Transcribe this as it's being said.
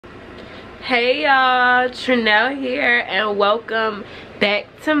Hey y'all, Trinell here and welcome back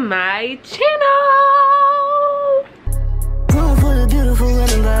to my channel. Room full of beautiful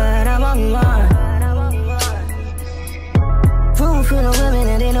women, but I'm on mine. Room full of women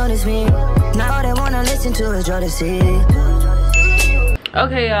and they notice me. Now all they wanna listen to is Jodeci.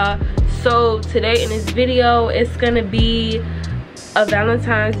 Okay y'all, so today in this video it's gonna be a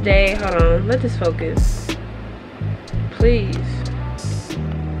Valentine's Day. Hold on, let this focus, please.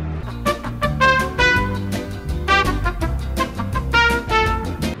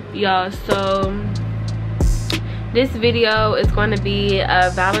 Y'all, so this video is going to be a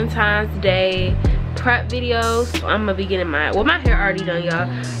Valentine's Day prep video. So I'm gonna be getting my hair already done, y'all.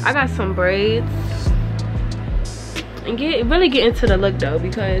 I got some braids and really get into the look though,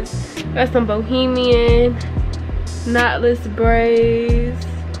 because I got some bohemian knotless braids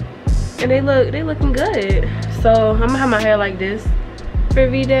and they looking good. So I'm gonna have my hair like this for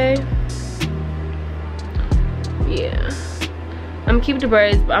every day. Yeah, I'm gonna keep the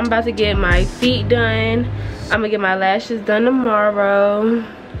braids, but I'm about to get my feet done. I'm gonna get my lashes done tomorrow,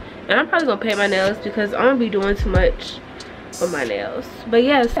 and I'm probably gonna paint my nails because I'm gonna be doing too much with my nails. But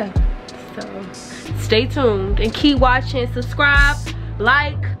yes, so stay tuned and keep watching. Subscribe,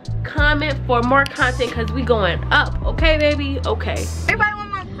 like, comment for more content because we going up. Okay, baby? Okay. Everybody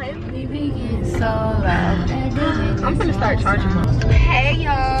want my play? Baby, get so loud. I'm gonna start charging them. Hey,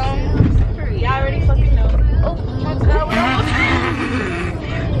 y'all. Y'all already fucking know. Oh my god.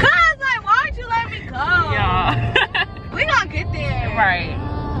 Cause like, why would you let me go? Yeah. We gonna get there. Right.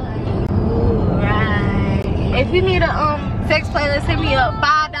 Right. If you need a sex playlist, hit me up.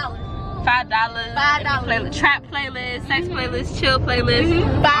 $5. $5. Trap playlist, sex playlist, chill playlist.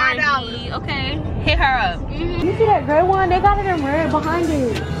 $5. Okay. Hit her up. You see that gray one? They got it in red behind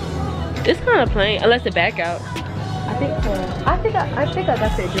it. It's kind of plain, unless it back out. I think I got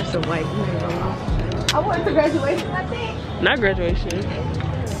that just in white. I went to graduation, I think. Not graduation.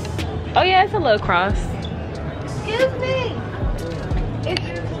 Oh yeah, it's a little cross. Excuse me.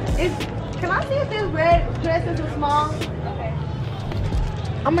 Can I see if this red dress is small? Okay.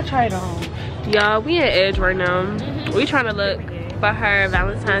 I'm gonna try it on. Y'all, we at Edge right now. We trying to look for her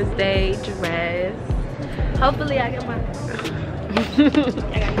Valentine's Day dress. Hopefully I get my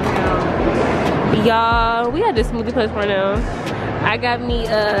y'all, we at this smoothie place right now. I got me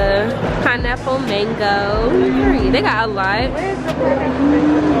a pineapple mango. They got a lot.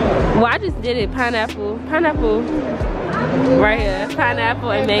 Well, I just did it. Pineapple right here.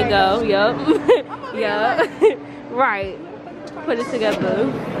 Pineapple and mango. Yup. Yup. Right. Put it together.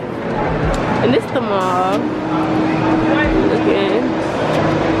 And this the mall. Looking.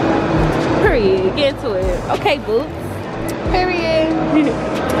 Period. Get into it. Okay, boots. Period.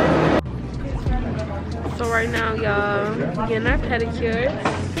 So right now, y'all, we're getting our pedicures.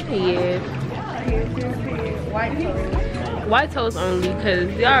 Yeah. White toes only, because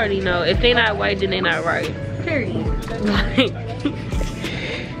you already know if they not white, then they not right. Period. Like,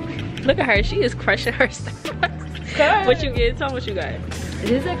 look at her, she is crushing her stuff. What you get? Tell me what you got. It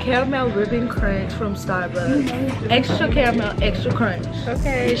is a caramel ribbon crunch from Starbucks. Extra caramel, extra crunch.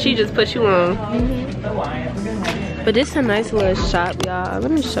 Okay, she just put you on. But this is a nice little shop, y'all. Let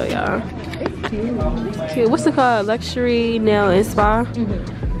me show y'all. It's cute. What's it called? Luxury Nail and Spa.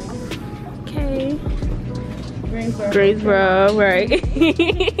 Okay. Greensboro, right?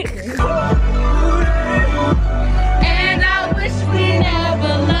 And I wish we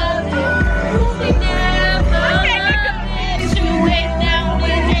never loved it. We never loved it. You ain't down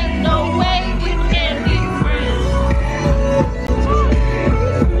with it. No way we can be friends.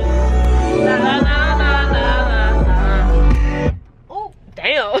 La la la la la la. Oh,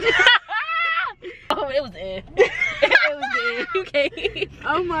 damn. Oh, it was in. It was in. Okay.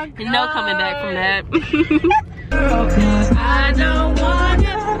 Oh my god. No coming back from that. I don't want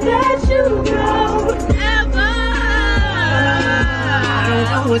to let you go ever. I don't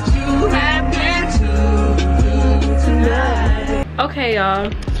know what you have been to do tonight. Okay, y'all.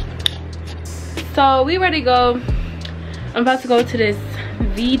 So we ready to go. I'm about to go to this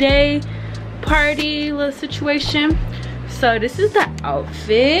V-Day party little situation. So this is the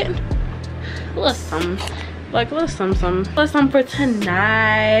outfit. Little something for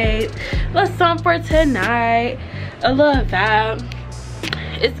tonight. Little something for tonight. A little vibe.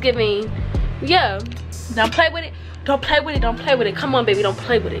 It's giving, yeah. Don't play with it. Don't play with it. Don't play with it. Come on, baby. Don't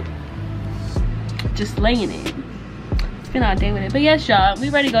play with it. Just laying it. Spend all day with it. But yes, y'all, we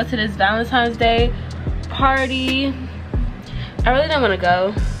ready to go to this Valentine's Day party. I really don't want to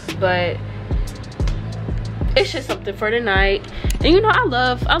go, but it's just something for the night. And you know, I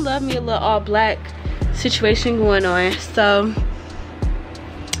love me a little all black situation going on. So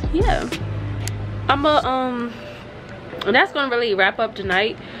yeah, And that's gonna really wrap up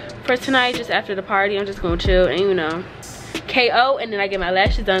tonight. For tonight, just after the party, I'm just gonna chill and, you know, KO, and then I get my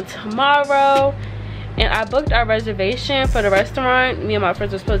lashes done tomorrow. And I booked our reservation for the restaurant. Me and my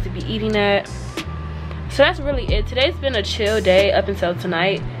friends are supposed to be eating at. So that's really it. Today's been a chill day up until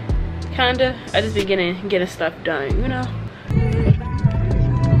tonight. Kinda. I just been getting stuff done, you know.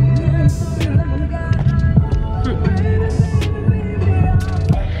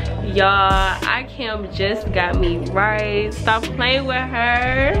 Y'all, Kim just got me right. Stop playing with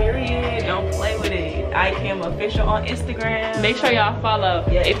her. Period. Don't play with it. Kim official on Instagram. Make sure y'all follow.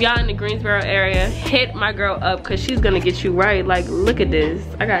 Yeah. If y'all in the Greensboro area, hit my girl up because she's gonna get you right. Like, look at this.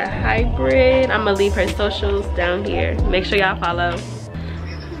 I got hybrid. I'm gonna leave her socials down here. Make sure y'all follow.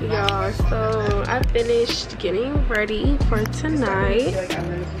 Y'all, so I finished getting ready for tonight.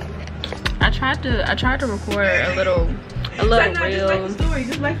 I tried to record a little reel,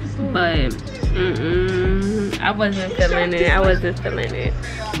 but I wasn't feeling it.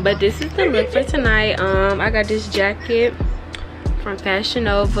 But this is the look for tonight. I got this jacket from Fashion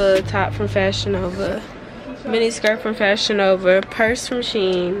Nova, top from Fashion Nova, mini skirt from Fashion Nova, purse from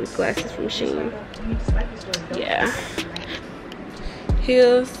Shein, glasses from Shein. Yeah,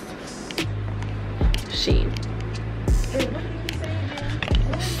 heels, Shein.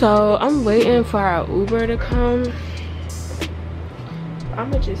 So I'm waiting for our Uber to come.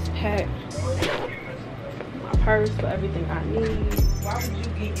 I'ma just pack my purse for everything I need. Why would you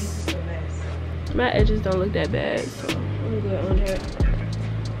get into the mess? My edges don't look that bad, so I'm good on that.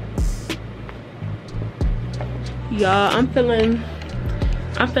 Y'all, I'm feeling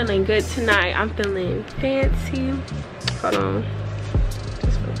good tonight. I'm feeling fancy. Hold on.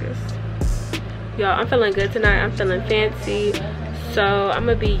 Just focus. Y'all, I'm feeling good tonight. I'm feeling fancy. So I'm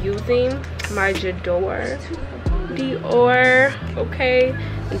gonna be using my Dior, okay?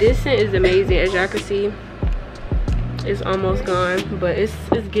 This scent is amazing, as y'all can see. It's almost gone, but it's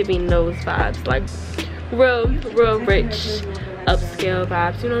giving those vibes, like real rich, upscale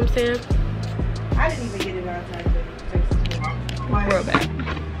vibes. You know what I'm saying? I didn't even get it Valentine. Real bad.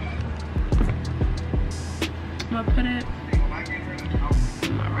 I'm gonna put it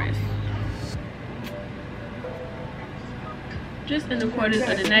on my wrist. Just in the corners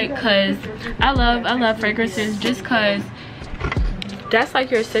of the neck, cause I love fragrances, just cause that's like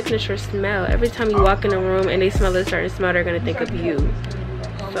your signature smell. Every time you walk in a room and they smell a certain smell, they're gonna think of you.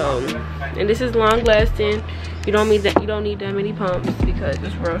 So, and this is long lasting. You don't need that many pumps because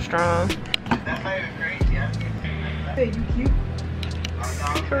it's real strong. Hey, you cute.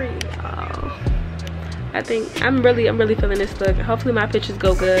 I think I'm really feeling this look. Hopefully my pictures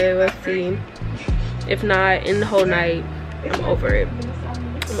go good. Let's see. If not, in the whole night, I'm over it.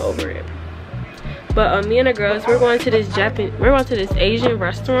 But me and the girls, we're going to this Asian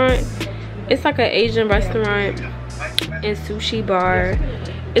restaurant. It's like an Asian restaurant and sushi bar.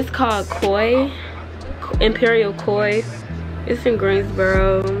 It's called Koi, Imperial Koi. It's in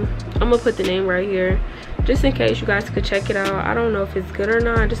Greensboro. I'm gonna put the name right here, just in case you guys could check it out. I don't know if it's good or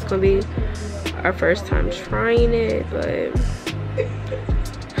not. It's gonna be our first time trying it, but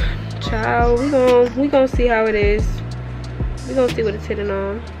child, we gonna see how it is. We gonna see what it's hitting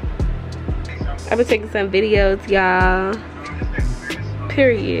on. I've been taking some videos, y'all.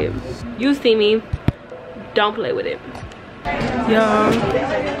 Period. You see me, don't play with it, y'all.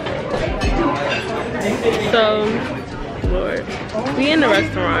 So, Lord, we in the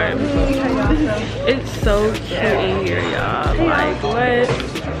restaurant. It's so cute in here, y'all. Like, what?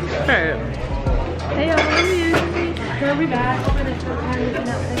 Hey, y'all, where we back?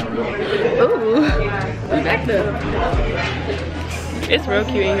 Ooh, we back there. It's real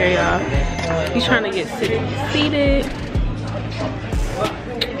cute in here, y'all. He's trying to get seated.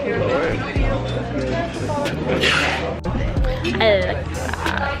 Lord.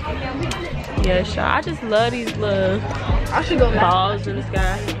 Yes, y'all. I just love these little balls in the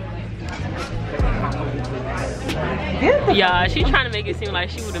sky. Yeah, she trying to make it seem like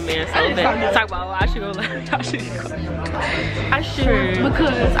she was a man so bad. Talk about I should go. I should,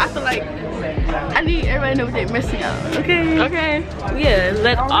 because I feel like I need everybody to know what they're missing out. Okay. Yeah,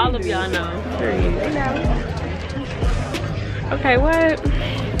 let all of y'all know. Okay, what?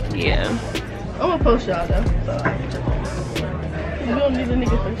 Yeah. I'm gonna post y'all though. So. You don't need a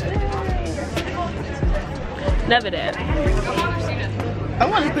nigga first. Never that. I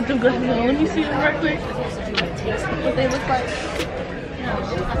want to put them glasses on. Let me see them right quick. What they look like.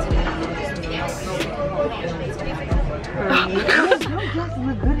 Your glasses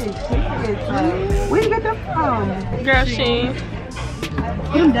look good as shit. Where you get them from? Girl, Shein.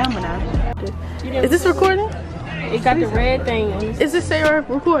 Put them down, Manaj. Is this recording? It got the red thing. Is this say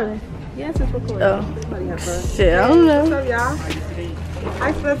recording? Yes, it's recording. Oh. Shit, I don't know. What's up, y'all?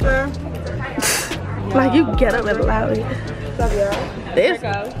 Hi, Spencer. Like you get up and loudly. What's up, y'all? This.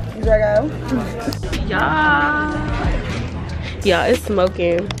 Drago. Y'all, it's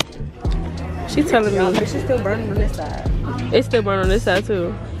smoking. She's telling me It's still burning on this side. it's still burning on this side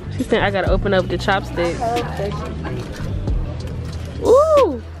too. She's saying I gotta open up the chopstick.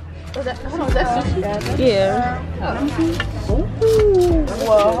 Ooh! Hold on, that's sushi. Yeah.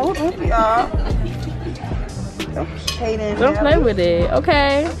 Whoa, hold up, y'all. Okay then. Don't play with it,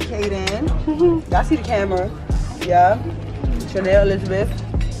 okay? Okay then. Y'all see the camera. Yeah. Chanel Elizabeth.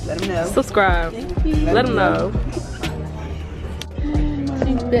 Let them know. Subscribe. Let them know.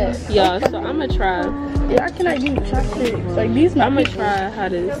 Y'all, so I'm gonna try. Yeah, I cannot do chopsticks. Like these. I'm gonna try how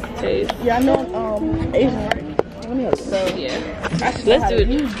this tastes. Yeah, I know. Asian, right? Let me so. Yeah. Let's do it.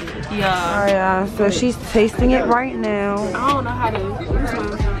 Yeah. Alright, so she's tasting it right now. I don't know how to.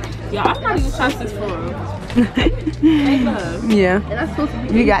 Yeah, I'm not even chopsticks for real. Hey, love. Yeah. And that's supposed to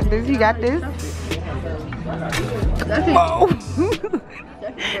be. You got this, you got this. Oh.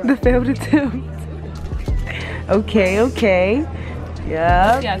 The failed attempt. Okay, okay.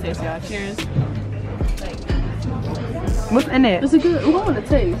 Yeah. Yeah, taste y'all. Cheers. What's in it? It's a good. Who want to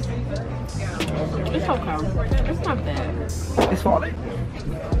taste? It's okay. It's not bad. It's falling.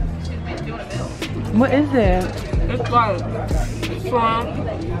 What is it? It's like shrimp.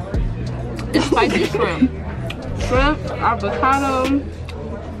 It's spicy shrimp. Shrimp, avocado,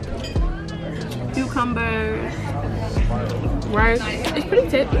 cucumbers, rice. It's pretty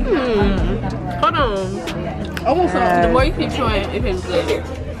tasty. Hold on. I want some. The more you keep chewing, it tastes good.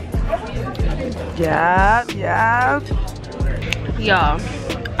 Yeah, yeah. Y'all,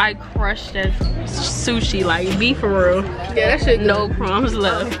 I crushed that sushi, like, be for real. Yeah, that shit. No crumbs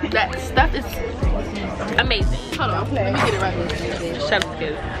left. That stuff is Amazing. Hold on, let me get it right. Chef's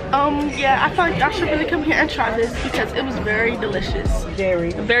kiss. Yeah, I thought y'all should really come here and try this because it was very delicious.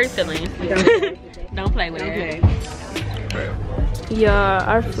 Very. Very filling. Don't play with it. Yeah,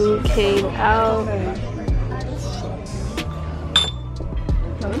 our food came out.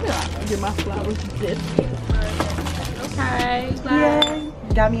 Let me get my flowers with this. Okay. Yeah.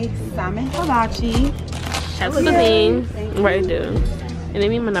 Got me salmon hibachi. Chef's cuisine. Right there. And then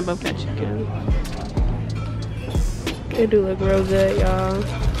me and my both got chicken. It do look real good, y'all.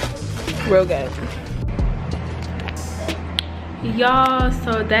 Real good. Y'all,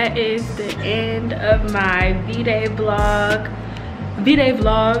 so that is the end of my V-Day vlog.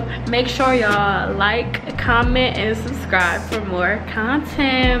 Make sure y'all like, comment, and subscribe for more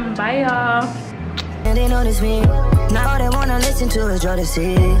content. Bye, y'all. And they notice me. Now all they wanna listen to is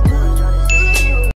Jodeci.